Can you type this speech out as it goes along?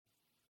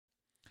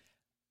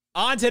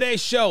On today's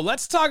show,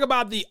 let's talk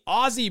about the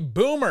Aussie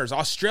Boomers.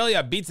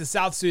 Australia beats the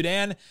South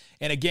Sudan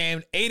in a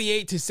game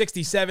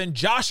 88-67.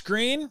 Josh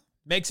Green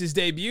makes his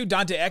debut.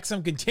 Dante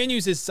Exum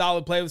continues his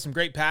solid play with some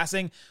great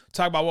passing. We'll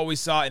talk about what we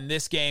saw in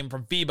this game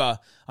from FIBA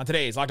on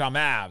today's Locked On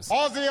Mavs.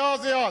 Aussie,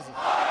 Aussie, Aussie.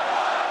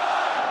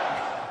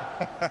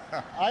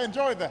 I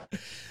enjoyed that.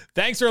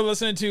 Thanks for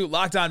listening to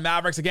Locked On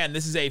Mavericks. Again,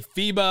 this is a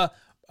FIBA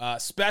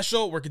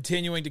special. We're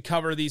continuing to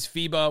cover these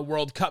FIBA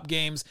World Cup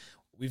games.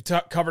 We've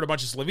covered a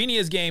bunch of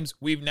Slovenia's games.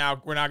 We're now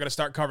going to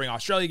start covering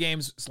Australia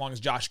games as long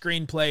as Josh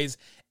Green plays.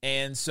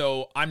 And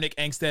so I'm Nick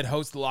Angstead,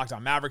 host of the Locked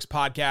On Mavericks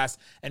podcast,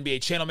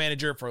 NBA channel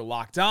manager for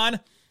Locked On.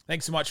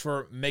 Thanks so much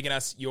for making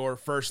us your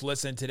first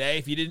listen today.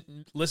 If you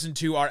didn't listen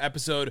to our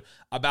episode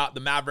about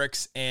the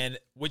Mavericks and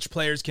which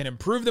players can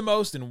improve the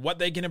most and what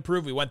they can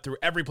improve, we went through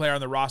every player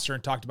on the roster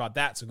and talked about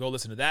that. So go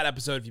listen to that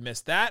episode if you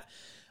missed that.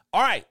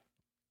 All right,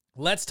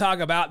 let's talk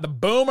about the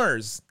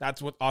Boomers.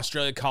 That's what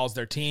Australia calls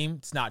their team.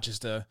 It's not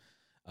just a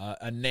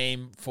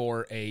name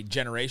for a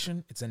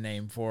generation. It's a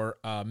name for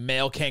a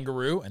male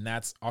kangaroo, and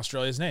that's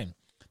Australia's name.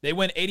 They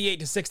win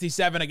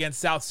 88-67 against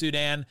South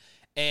Sudan,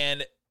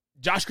 and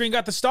Josh Green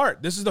got the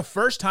start. This is the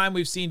first time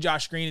we've seen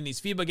Josh Green in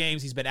these FIBA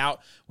games. He's been out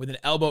with an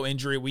elbow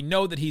injury. We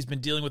know that he's been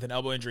dealing with an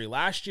elbow injury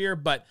last year,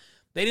 but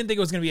they didn't think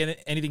it was going to be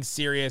anything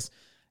serious,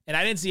 and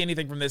I didn't see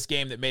anything from this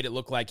game that made it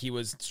look like he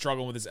was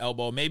struggling with his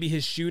elbow. Maybe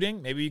his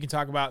shooting. Maybe you can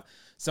talk about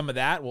some of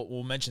that.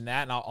 We'll mention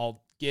that, and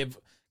I'll give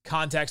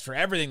context for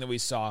everything that we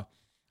saw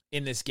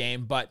in this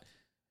game, but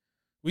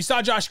we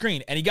saw Josh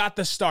Green, and he got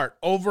the start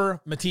over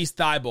Matisse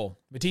Thybulle.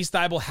 Matisse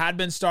Thybulle had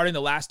been starting the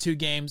last two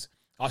games.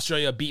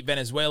 Australia beat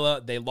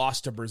Venezuela. They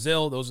lost to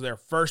Brazil. Those were their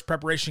first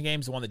preparation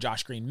games, the one that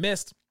Josh Green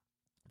missed.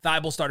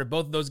 Thybulle started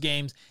both of those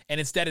games, and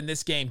instead in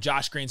this game,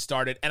 Josh Green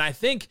started. And I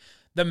think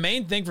the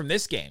main thing from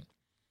this game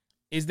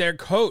is their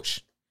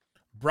coach,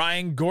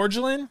 Brian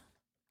Goorjian.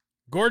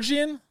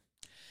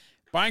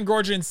 Brian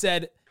Goorjian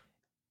said,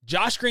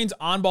 Josh Green's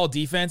on-ball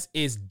defense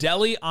is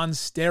Delhi on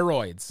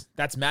steroids.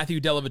 That's Matthew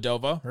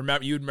Dellavedova.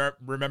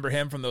 Remember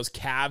him from those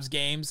Cavs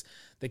games,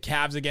 the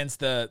Cavs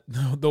against the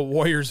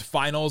Warriors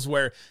finals,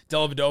 where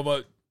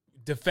Dellavedova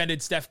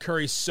defended Steph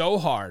Curry so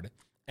hard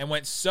and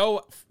went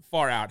so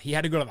far out, he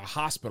had to go to the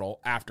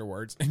hospital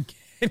afterwards and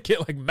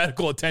get like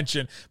medical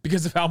attention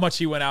because of how much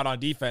he went out on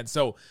defense.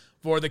 So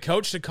for the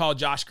coach to call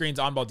Josh Green's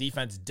on-ball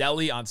defense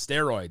Delhi on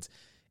steroids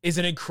is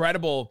an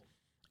incredible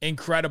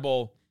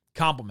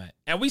compliment.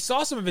 And we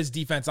saw some of his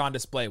defense on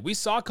display. We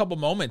saw a couple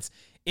moments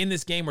in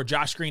this game where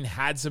Josh Green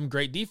had some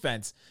great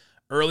defense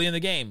early in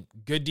the game.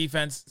 Good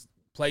defense,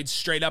 played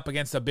straight up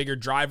against a bigger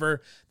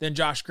driver than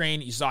Josh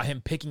Green. You saw him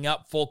picking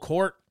up full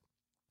court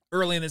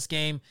early in this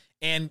game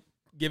and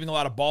giving a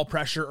lot of ball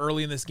pressure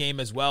early in this game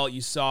as well. You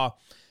saw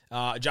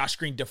Josh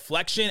Green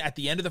deflection at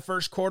the end of the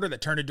first quarter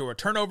that turned into a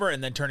turnover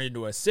and then turned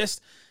into an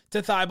assist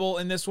to Thybulle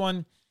in this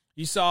one.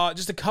 You saw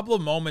just a couple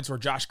of moments where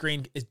Josh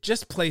Green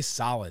just plays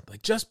solid,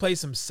 just plays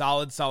some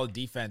solid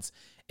defense.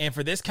 And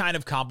for this kind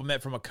of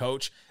compliment from a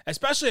coach,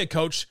 especially a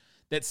coach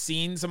that's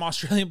seen some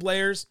Australian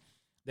players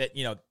that,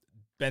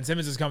 Ben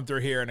Simmons has come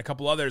through here and a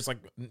couple others, like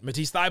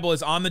Matisse Thybulle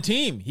is on the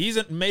team. He's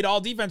made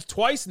all defense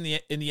twice in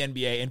the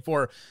NBA. And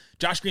for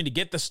Josh Green to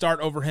get the start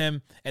over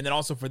him, and then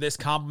also for this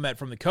compliment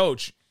from the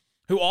coach,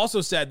 who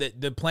also said that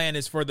the plan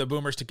is for the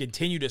Boomers to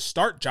continue to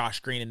start Josh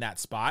Green in that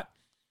spot,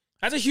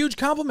 that's a huge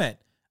compliment.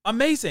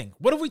 Amazing.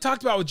 What have we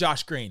talked about with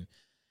Josh Green?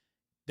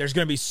 There's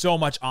going to be so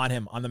much on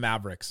him on the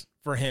Mavericks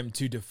for him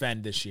to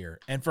defend this year.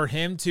 And for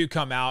him to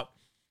come out,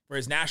 for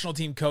his national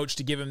team coach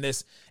to give him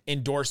this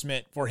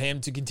endorsement, for him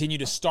to continue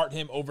to start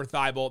him over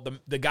Thybulle,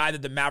 the guy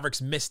that the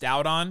Mavericks missed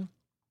out on.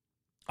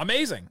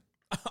 Amazing.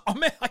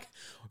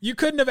 You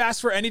couldn't have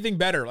asked for anything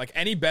better,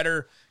 any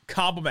better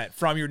compliment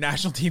from your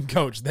national team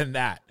coach than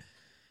that.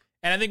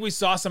 And I think we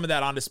saw some of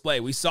that on display.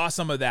 We saw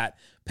some of that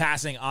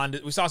passing on.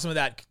 We saw some of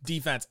that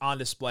defense on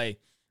display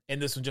in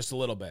this one just a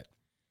little bit.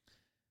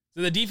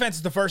 So the defense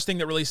is the first thing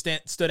that really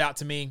stood out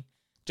to me.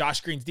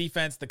 Josh Green's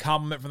defense, the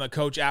compliment from the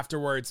coach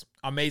afterwards,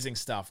 amazing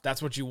stuff.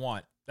 That's what you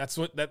want.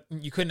 That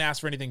you couldn't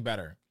ask for anything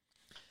better.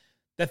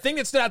 The thing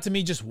that stood out to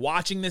me just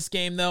watching this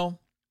game, though,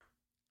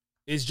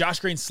 is Josh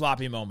Green's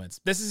sloppy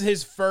moments. This is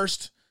his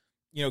first,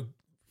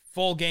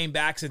 full game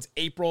back since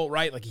April,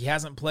 right? He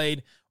hasn't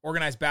played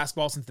organized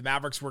basketball since the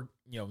Mavericks were,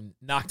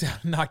 knocked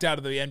out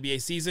of the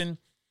NBA season.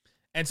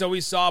 And so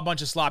we saw a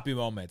bunch of sloppy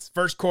moments.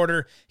 First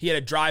quarter, he had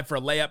a drive for a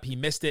layup. He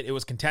missed it. It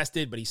was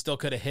contested, but he still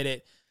could have hit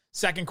it.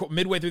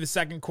 Midway through the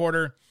second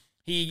quarter,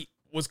 he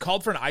was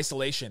called for an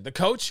isolation. The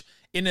coach,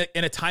 in a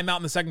timeout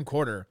in the second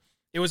quarter,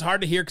 it was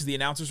hard to hear because the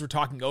announcers were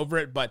talking over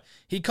it, but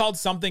he called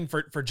something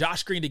for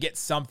Josh Green to get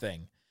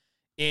something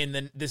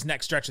in this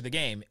next stretch of the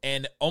game.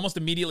 And almost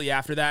immediately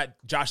after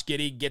that, Josh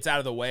Giddey gets out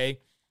of the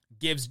way,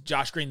 gives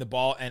Josh Green the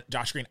ball, and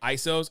Josh Green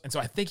ISOs. And so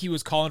I think he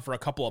was calling for a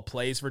couple of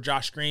plays for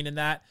Josh Green in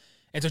that.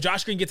 And so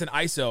Josh Green gets an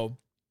ISO,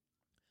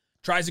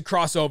 tries to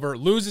cross over,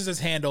 loses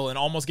his handle, and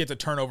almost gets a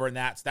turnover in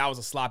that. So that was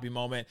a sloppy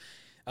moment.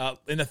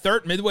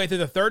 Midway through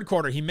the third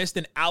quarter, he missed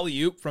an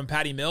alley-oop from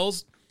Patty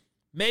Mills.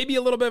 Maybe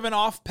a little bit of an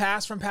off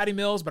pass from Patty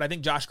Mills, but I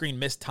think Josh Green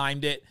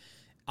mistimed it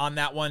on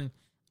that one.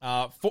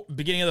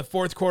 Beginning of the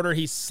fourth quarter,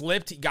 he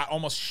slipped. He got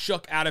almost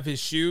shook out of his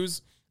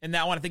shoes in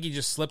that one. I think he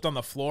just slipped on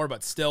the floor,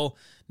 but still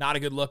not a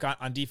good look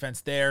on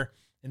defense there.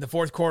 In the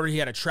fourth quarter, he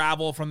had a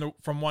travel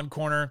from one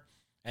corner,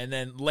 and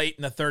then late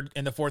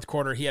in the fourth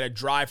quarter, he had a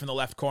drive from the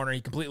left corner.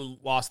 He completely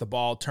lost the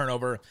ball,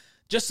 turnover.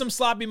 Just some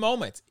sloppy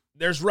moments.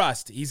 There's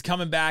rust. He's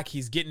coming back.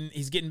 He's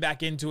getting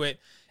back into it,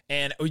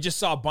 and we just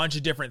saw a bunch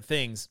of different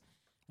things.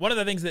 One of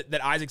the things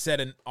that Isaac said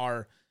in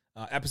our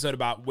episode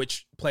about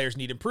which players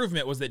need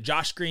improvement was that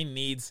Josh Green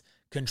needs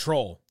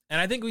control.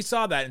 And I think we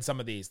saw that in some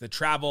of these. The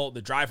travel,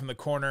 the drive from the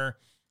corner,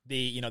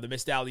 the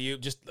missed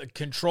alley-oop, just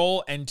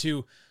control and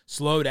to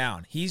slow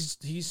down. He's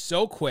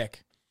so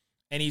quick,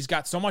 and he's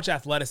got so much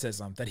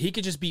athleticism that he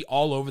could just be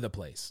all over the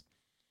place.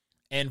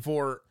 And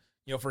for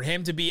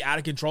him to be out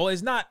of control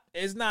is not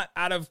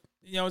out of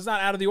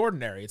the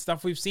ordinary. It's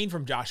stuff we've seen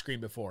from Josh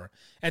Green before.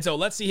 And so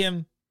let's see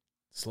him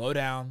slow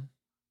down,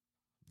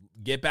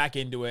 get back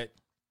into it,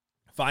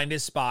 find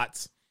his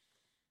spots,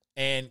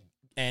 and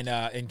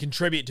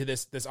contribute to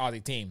this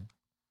Aussie team.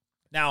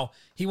 Now,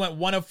 he went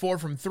 1 of 4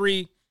 from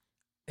 3.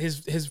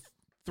 His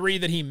three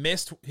that he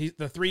missed,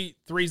 the 3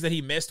 threes that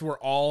he missed were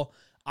all,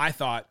 I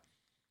thought,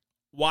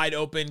 wide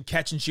open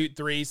catch and shoot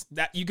threes.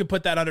 That you could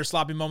put that under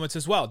sloppy moments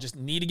as well. Just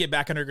need to get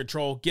back under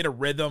control, get a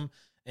rhythm,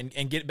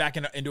 and get back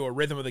into a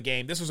rhythm of the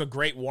game. This was a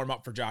great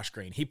warm-up for Josh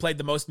Green. He played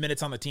the most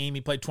minutes on the team.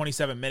 He played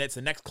 27 minutes.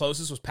 The next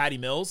closest was Patty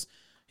Mills,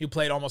 who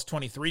played almost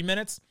 23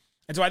 minutes.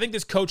 And so I think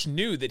this coach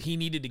knew that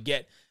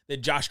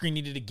Josh Green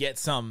needed to get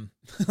some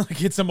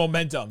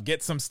momentum,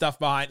 get some stuff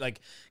behind,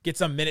 get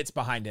some minutes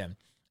behind him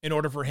in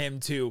order for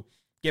him to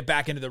get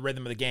back into the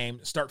rhythm of the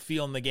game, start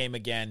feeling the game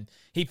again.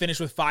 He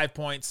finished with 5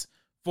 points,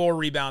 4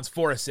 rebounds,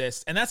 4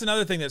 assists. And that's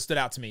another thing that stood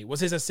out to me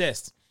was his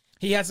assists.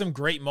 He had some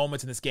great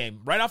moments in this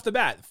game. Right off the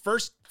bat,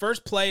 first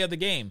play of the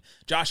game,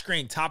 Josh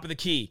Green, top of the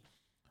key,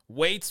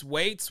 waits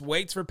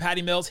for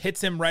Patty Mills,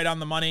 hits him right on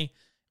the money.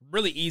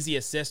 Really easy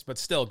assist, but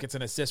still gets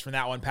an assist from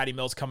that one. Patty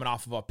Mills coming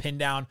off of a pin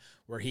down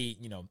where he,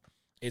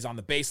 is on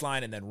the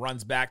baseline and then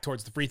runs back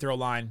towards the free throw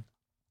line.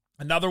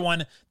 Another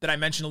one that I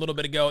mentioned a little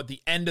bit ago, at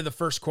the end of the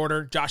first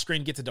quarter, Josh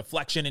Green gets a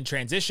deflection in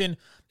transition.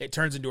 It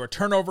turns into a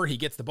turnover. He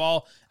gets the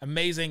ball.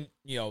 Amazing,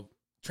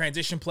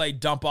 transition play,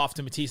 dump off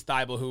to Matisse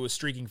Thybulle, who was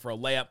streaking for a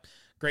layup.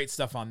 Great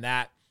stuff on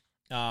that.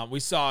 We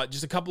saw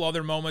just a couple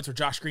other moments where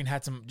Josh Green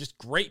had some just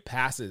great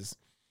passes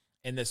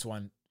in this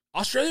one.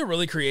 Australia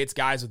really creates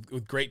guys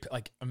with great,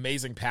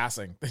 amazing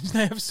passing.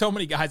 They have so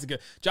many guys that go.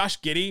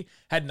 Josh Giddey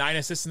had 9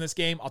 assists in this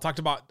game. I'll talk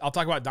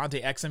about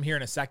Dante Exum here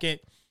in a second.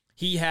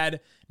 He had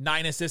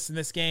 9 assists in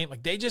this game.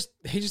 They just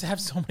have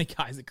so many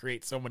guys that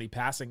create so many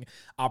passing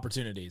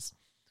opportunities.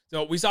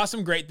 So we saw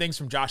some great things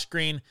from Josh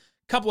Green. A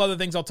couple other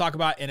things I'll talk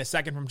about in a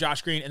second from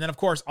Josh Green. And then, of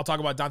course, I'll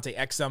talk about Dante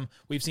Exum.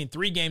 We've seen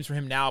 3 games from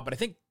him now, but I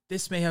think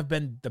this may have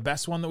been the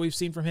best one that we've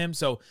seen from him.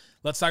 So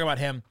let's talk about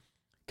him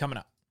coming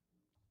up.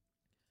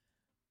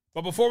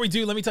 But before we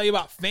do, let me tell you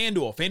about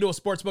FanDuel. FanDuel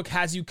Sportsbook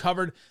has you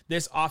covered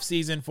this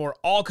offseason for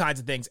all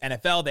kinds of things.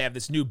 NFL, they have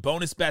this new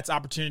bonus bets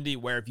opportunity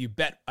where if you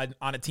bet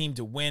on a team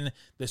to win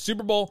the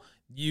Super Bowl,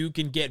 you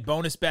can get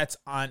bonus bet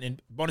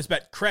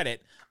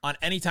credit on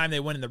any time they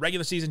win in the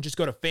regular season. Just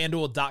go to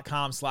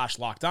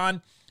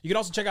FanDuel.com/lockedon. You can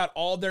also check out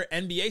all their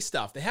NBA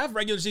stuff. They have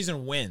regular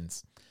season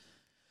wins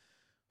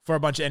for a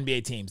bunch of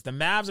NBA teams. The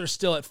Mavs are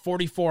still at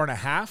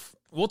 44.5.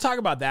 We'll talk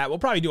about that. We'll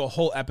probably do a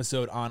whole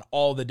episode on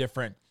all the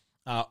different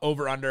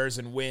over-unders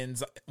and win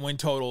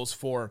totals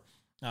for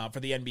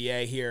the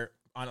NBA here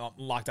on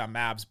Locked On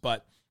Mavs.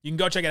 But you can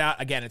go check it out.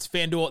 Again, it's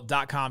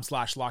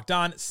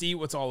FanDuel.com/lockedon. See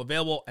what's all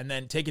available, and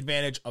then take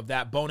advantage of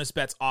that bonus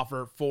bets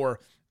offer for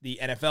the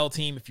NFL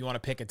team. If you want to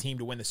pick a team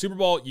to win the Super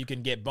Bowl, you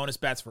can get bonus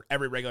bets for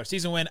every regular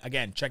season win.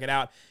 Again, check it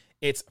out.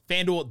 It's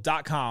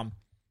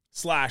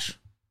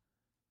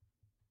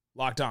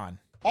FanDuel.com/lockedon.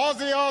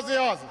 Aussie, Aussie,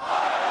 Aussie.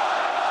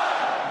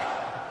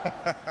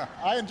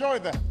 I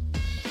enjoyed that.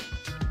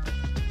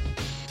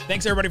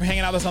 Thanks, everybody, for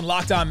hanging out with us on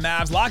Locked On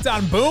Mavs. Locked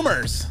On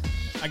Boomers,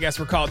 I guess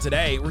we're called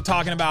today. We're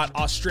talking about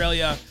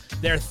Australia,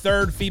 their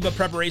 3rd FIBA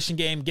preparation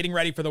game, getting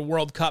ready for the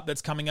World Cup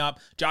that's coming up.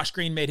 Josh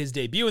Green made his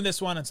debut in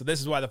this one, and so this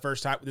is the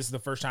first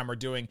time we're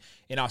doing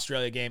an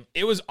Australia game.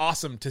 It was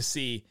awesome to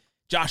see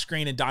Josh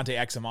Green and Dante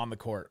Exum on the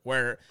court,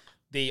 where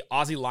the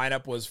Aussie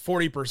lineup was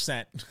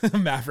 40%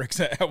 Mavericks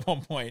at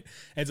one point.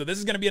 And so this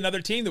is going to be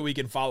another team that we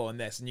can follow in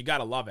this, and you got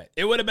to love it.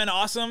 It would have been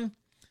awesome.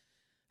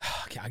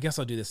 Okay, I guess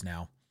I'll do this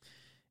now.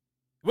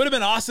 It would have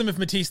been awesome if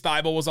Matisse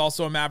Thybulle was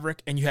also a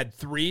Maverick and you had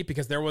 3,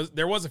 because there was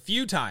a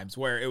few times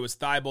where it was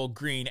Thybulle,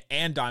 Green,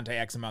 and Dante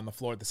Exum on the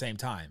floor at the same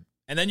time.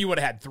 And then you would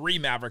have had 3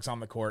 Mavericks on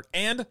the court.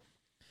 And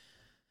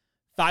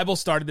Thybulle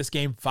started this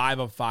game 5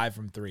 of 5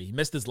 from 3. He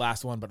missed his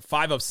last one, but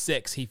 5 of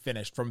 6 he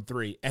finished from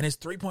 3. And his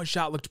 3-point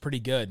shot looked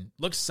pretty good.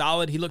 Looked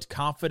solid. He looked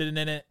confident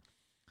in it.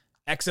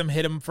 Exum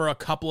hit him for a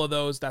couple of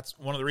those. That's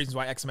one of the reasons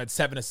why Exum had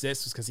 7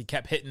 assists, was because he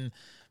kept hitting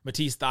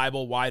Matisse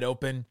Thybulle wide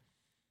open.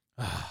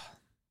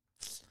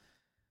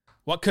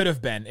 What could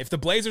have been if the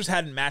Blazers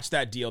hadn't matched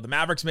that deal? The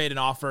Mavericks made an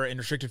offer in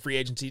restricted free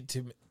agency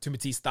to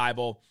Matisse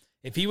Thybulle.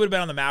 If he would have been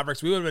on the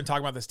Mavericks, we would have been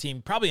talking about this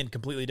team probably in a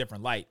completely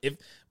different light. If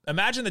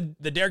imagine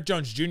the Derrick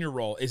Jones Jr.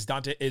 role is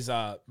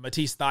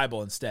Matisse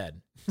Thybulle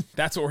instead.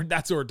 That's what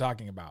we're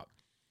talking about.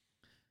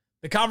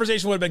 The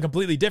conversation would have been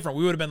completely different.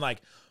 We would have been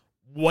like,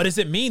 what does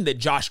it mean that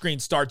Josh Green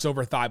starts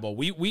over Thybulle?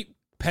 We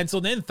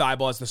penciled in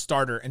Thybulle as the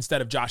starter instead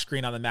of Josh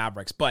Green on the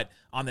Mavericks. But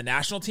on the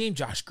national team,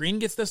 Josh Green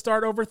gets the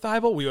start over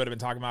Thybulle. We would have been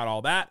talking about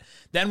all that.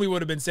 Then we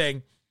would have been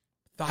saying,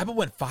 Thybulle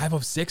went 5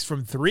 of 6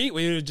 from 3.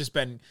 We would have just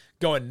been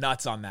going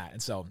nuts on that.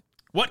 And so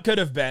what could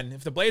have been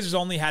if the Blazers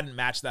only hadn't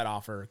matched that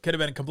offer? Could have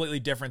been a completely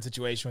different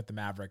situation with the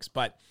Mavericks.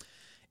 But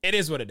it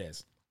is what it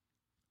is.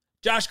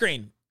 Josh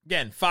Green,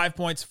 again, 5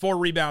 points, 4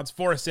 rebounds,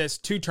 4 assists,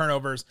 2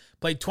 turnovers,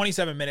 played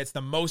 27 minutes, the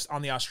most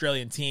on the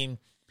Australian team.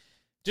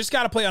 Just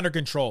got to play under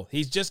control.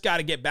 He's just got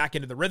to get back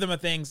into the rhythm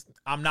of things.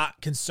 I'm not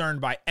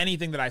concerned by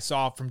anything that I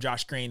saw from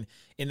Josh Green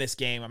in this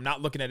game. I'm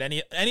not looking at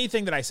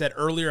anything that I said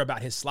earlier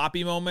about his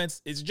sloppy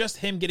moments. It's just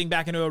him getting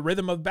back into a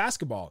rhythm of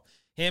basketball.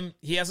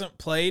 He hasn't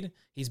played.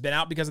 He's been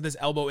out because of this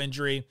elbow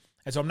injury,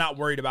 and so I'm not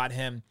worried about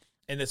him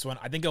in this one.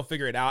 I think he'll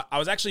figure it out. I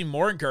was actually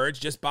more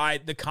encouraged just by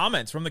the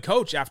comments from the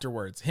coach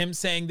afterwards. Him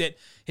saying that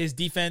his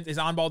defense, his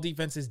on-ball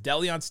defense is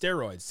deli on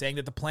steroids, saying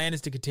that the plan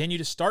is to continue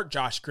to start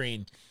Josh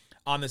Green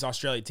on this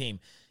Australia team.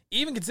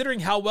 Even considering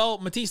how well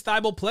Matisse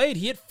Thybulle played,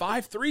 he hit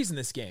 5 threes in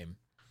this game.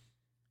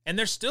 And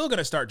they're still going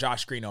to start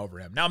Josh Green over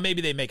him. Now,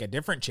 maybe they make a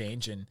different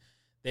change and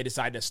they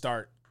decide to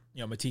start,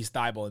 Matisse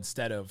Thybulle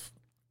instead of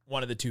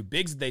one of the 2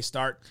 bigs that they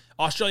start.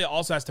 Australia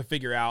also has to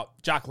figure out,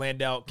 Jock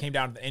Landale came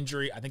down with the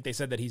injury. I think they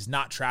said that he's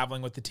not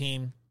traveling with the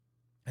team.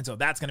 And so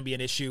that's going to be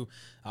an issue.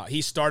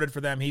 He started for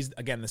them. He's,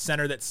 again, the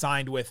center that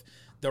signed with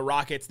the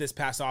Rockets this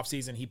past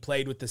offseason. He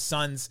played with the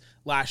Suns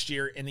last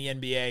year in the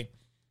NBA.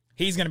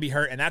 He's going to be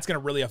hurt, and that's going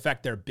to really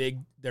affect their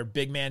big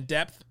man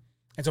depth.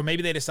 And so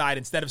maybe they decide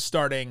instead of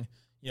starting,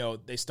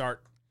 they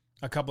start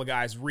a couple of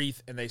guys,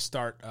 Reith, and they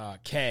start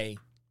K.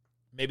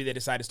 Maybe they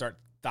decide to start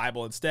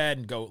Thybulle instead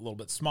and go a little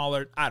bit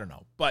smaller. I don't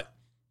know. But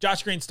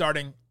Josh Green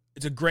starting,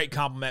 it's a great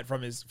compliment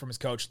from his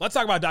coach. Let's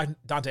talk about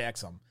Dante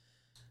Exum.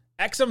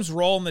 Exum's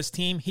role in this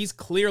team, he's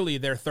clearly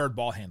their third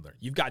ball handler.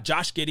 You've got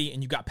Josh Giddey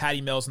and you've got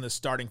Patty Mills in the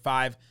starting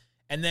 5.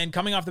 And then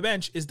coming off the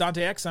bench is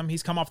Dante Exum.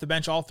 He's come off the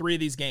bench all 3 of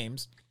these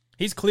games.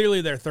 He's clearly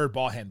their third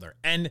ball handler,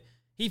 and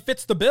he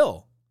fits the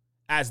bill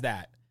as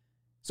that.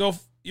 So if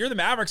you're the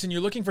Mavericks and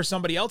you're looking for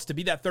somebody else to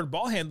be that third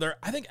ball handler,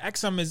 I think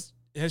Exum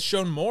has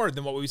shown more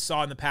than what we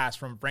saw in the past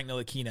from Frank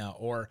Ntilikina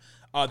or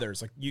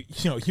others. Like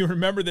you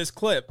remember this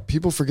clip.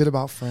 People forget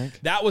about Frank.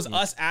 That was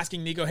us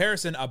asking Nico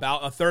Harrison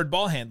about a third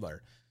ball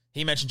handler.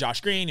 He mentioned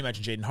Josh Green. He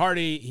mentioned Jaden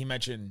Hardy. He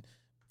mentioned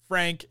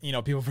Frank.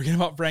 People forget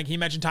about Frank. He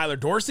mentioned Tyler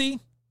Dorsey.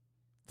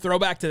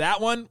 Throwback to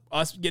that one,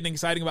 us getting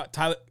excited about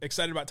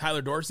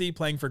Tyler Dorsey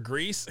playing for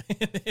Greece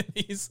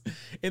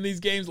in these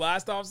games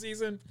last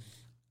offseason.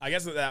 I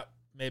guess that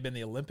may have been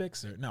the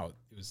Olympics, or no, it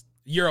was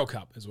Euro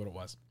Cup is what it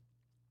was.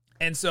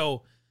 And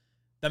so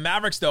the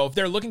Mavericks, though, if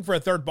they're looking for a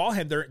third ball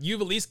handler,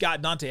 you've at least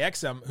got Dante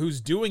Exum, who's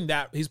doing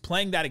that. He's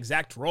playing that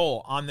exact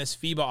role on this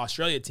FIBA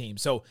Australia team.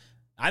 So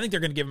I think they're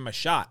going to give him a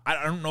shot.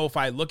 I don't know if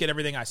I look at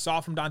everything I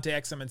saw from Dante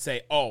Exum and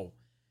say, oh,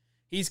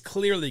 he's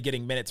clearly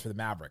getting minutes for the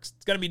Mavericks.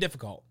 It's going to be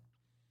difficult.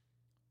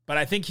 But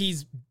I think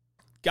he's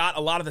got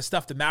a lot of the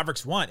stuff the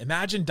Mavericks want.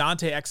 Imagine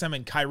Dante Exum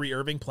and Kyrie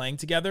Irving playing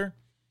together.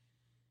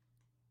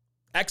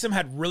 Exum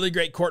had really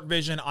great court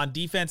vision on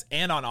defense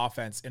and on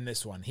offense in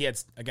this one. He had,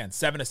 again,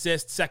 7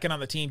 assists, second on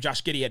the team.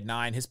 Josh Giddey had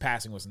 9.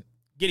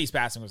 Giddy's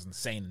passing was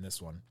insane in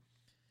this one.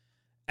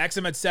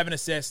 Exum had 7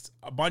 assists,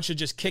 a bunch of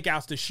just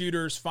kickouts to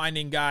shooters,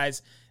 finding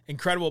guys,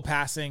 incredible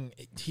passing.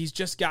 He's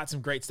just got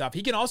some great stuff.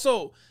 He can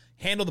also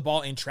handle the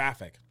ball in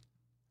traffic.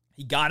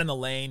 He got in the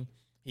lane.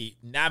 He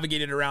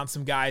navigated around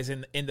some guys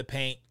in the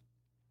paint.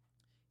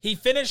 He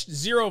finished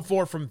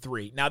 0-4 from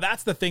 3. Now,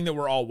 that's the thing that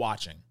we're all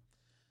watching.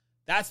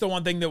 That's the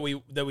one thing that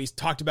we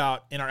talked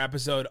about in our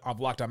episode of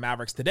Locked On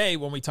Mavericks today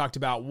when we talked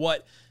about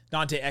what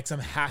Dante Exum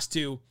has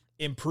to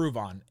improve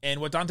on. And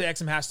what Dante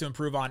Exum has to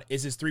improve on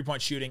is his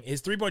three-point shooting.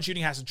 His three-point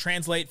shooting has to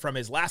translate from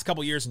his last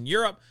couple years in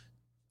Europe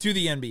to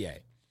the NBA.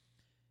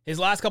 His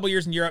last couple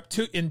years in Europe,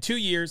 in 2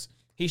 years,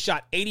 he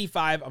shot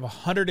 85 of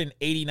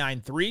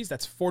 189 threes.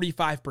 That's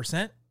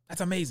 45%.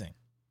 That's amazing.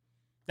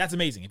 That's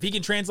amazing. If he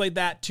can translate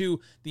that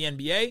to the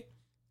NBA,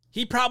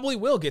 he probably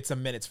will get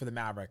some minutes for the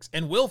Mavericks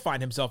and will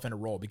find himself in a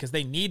role because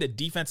they need a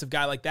defensive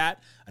guy like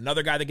that,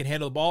 another guy that can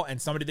handle the ball,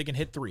 and somebody that can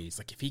hit threes.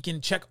 Like if he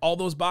can check all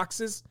those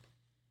boxes,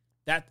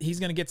 that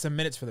he's going to get some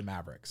minutes for the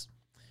Mavericks.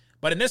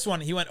 But in this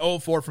one, he went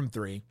 0-4 from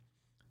 3.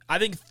 I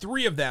think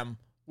 3 of them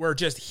were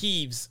just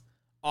heaves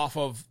off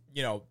of,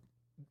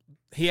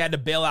 he had to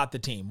bail out the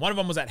team. One of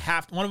them was at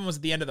one of them was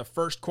at the end of the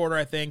first quarter,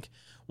 I think.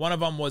 One of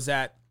them was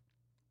at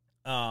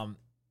one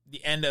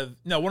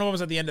of them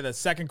was at the end of the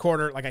second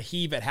quarter, like a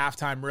heave at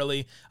halftime,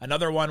 really.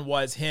 Another one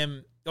was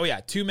him Oh,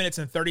 yeah, 2 minutes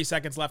and 30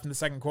 seconds left in the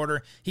second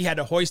quarter. He had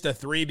to hoist a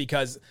three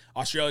because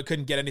Australia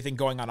couldn't get anything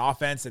going on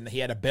offense, and he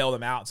had to bail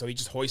them out. So he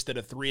just hoisted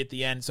a three at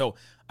the end. So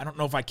I don't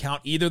know if I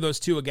count either of those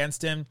two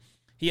against him.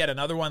 He had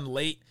another one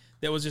late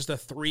that was just a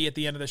three at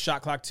the end of the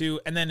shot clock, too.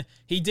 And then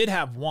he did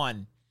have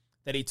one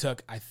that he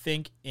took, I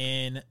think,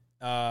 in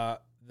the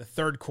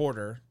third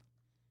quarter.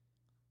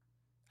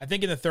 I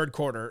think in the third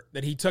quarter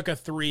that he took a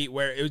three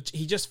where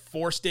he just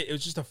forced it. It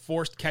was just a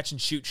forced catch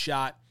and shoot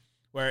shot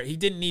where he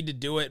didn't need to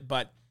do it,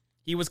 but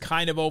he was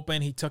kind of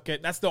open. He took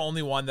it. That's the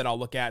only one that I'll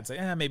look at and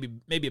say,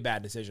 maybe a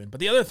bad decision. But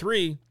the other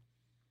three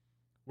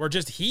were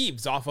just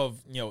heaves off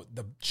of,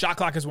 the shot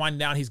clock is winding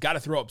down. He's got to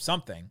throw up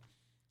something.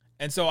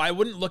 And so I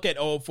wouldn't look at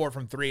 0-4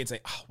 from three and say,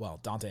 oh, well,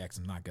 Dante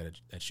Exum's not good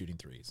at shooting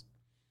threes.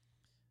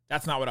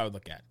 That's not what I would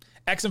look at.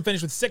 Exum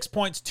finished with 6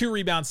 points, 2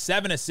 rebounds,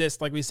 7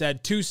 assists. Like we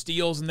said, 2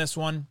 steals in this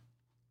one.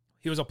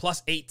 He was a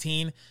plus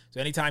 18.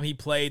 So anytime he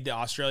played, the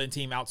Australian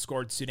team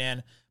outscored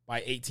Sudan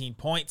by 18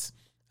 points.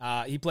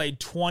 He played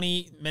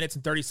 20 minutes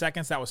and 30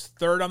 seconds. That was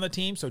third on the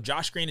team. So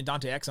Josh Green and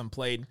Dante Exum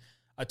played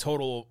a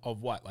total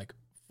of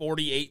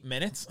 48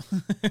 minutes,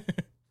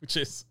 which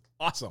is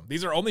awesome.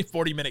 These are only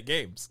 40-minute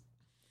games.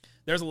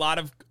 There's a lot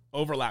of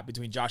overlap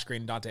between Josh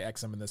Green and Dante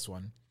Exum in this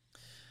one.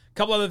 A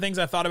couple other things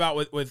I thought about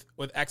with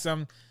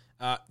Exum.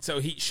 So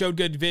he showed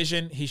good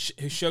vision. He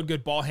showed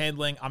good ball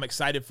handling. I'm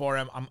excited for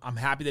him. I'm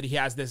happy that he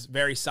has this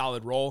very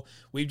solid role.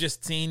 We've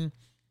just seen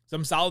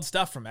some solid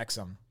stuff from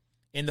Exum.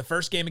 In the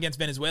first game against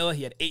Venezuela,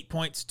 he had 8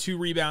 points, 2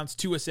 rebounds,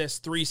 2 assists,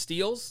 3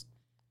 steals.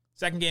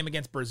 Second game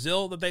against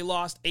Brazil that they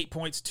lost, 8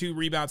 points, 2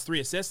 rebounds,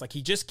 3 assists.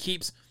 He just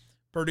keeps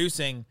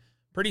producing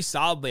pretty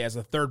solidly as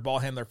a third ball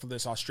handler for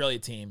this Australia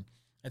team.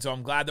 And so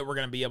I'm glad that we're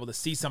going to be able to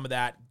see some of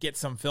that, get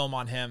some film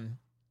on him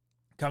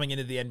coming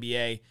into the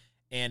NBA,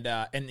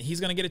 and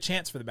he's going to get a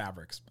chance for the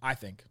Mavericks, I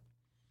think.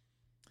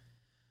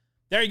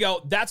 There you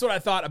go. That's what I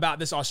thought about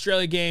this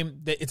Australia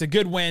game. It's a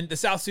good win. The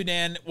South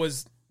Sudan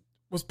was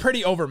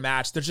pretty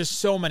overmatched. There's just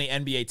so many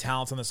NBA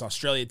talents on this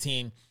Australia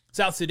team.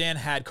 South Sudan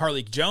had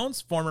Carlik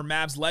Jones, former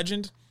Mavs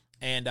legend,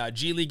 and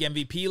G League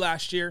MVP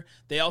last year.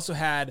 They also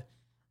had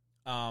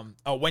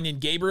Wenyen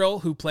Gabriel,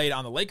 who played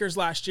on the Lakers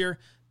last year.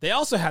 They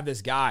also have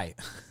this guy.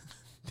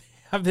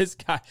 This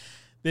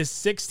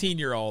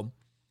 16-year-old.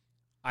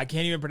 I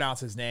can't even pronounce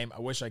his name. I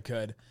wish I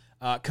could.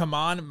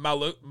 Kaman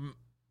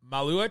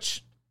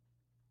Maluach.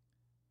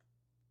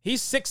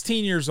 He's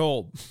 16 years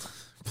old,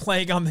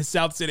 playing on the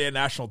South Sudan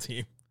national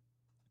team.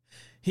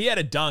 He had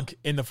a dunk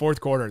in the fourth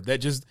quarter that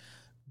just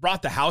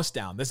brought the house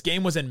down. This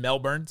game was in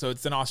Melbourne, so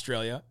it's in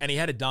Australia, and he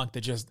had a dunk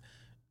that just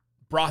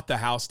brought the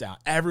house down.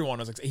 Everyone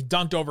was he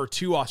dunked over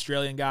 2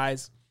 Australian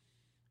guys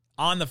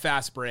on the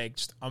fast break.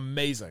 Just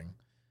amazing.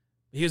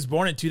 He was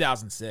born in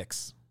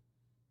 2006.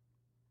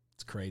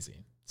 It's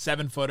crazy.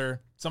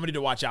 7-footer, somebody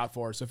to watch out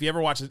for. So if you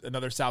ever watch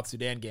another South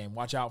Sudan game,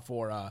 watch out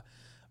for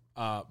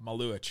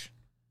Maluach,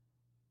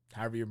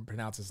 however you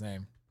pronounce his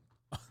name.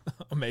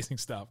 Amazing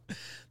stuff.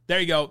 There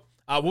you go.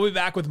 We'll be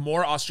back with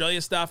more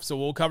Australia stuff, so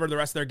we'll cover the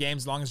rest of their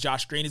games as long as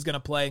Josh Green is going to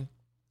play.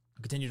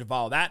 We'll continue to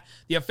follow that.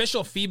 The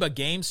official FIBA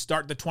games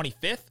start the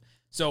 25th,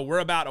 so we're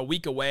about a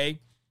week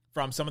away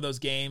from some of those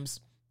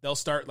games. They'll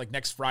start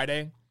next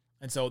Friday,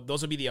 and so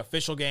those will be the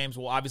official games.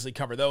 We'll obviously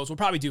cover those. We'll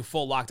probably do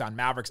full Locked On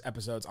Mavericks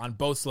episodes on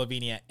both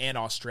Slovenia and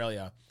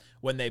Australia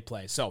when they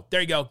play. So there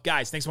you go.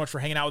 Guys, thanks so much for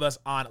hanging out with us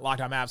on Locked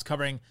On Mavs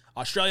covering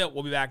Australia.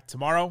 We'll be back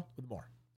tomorrow with more.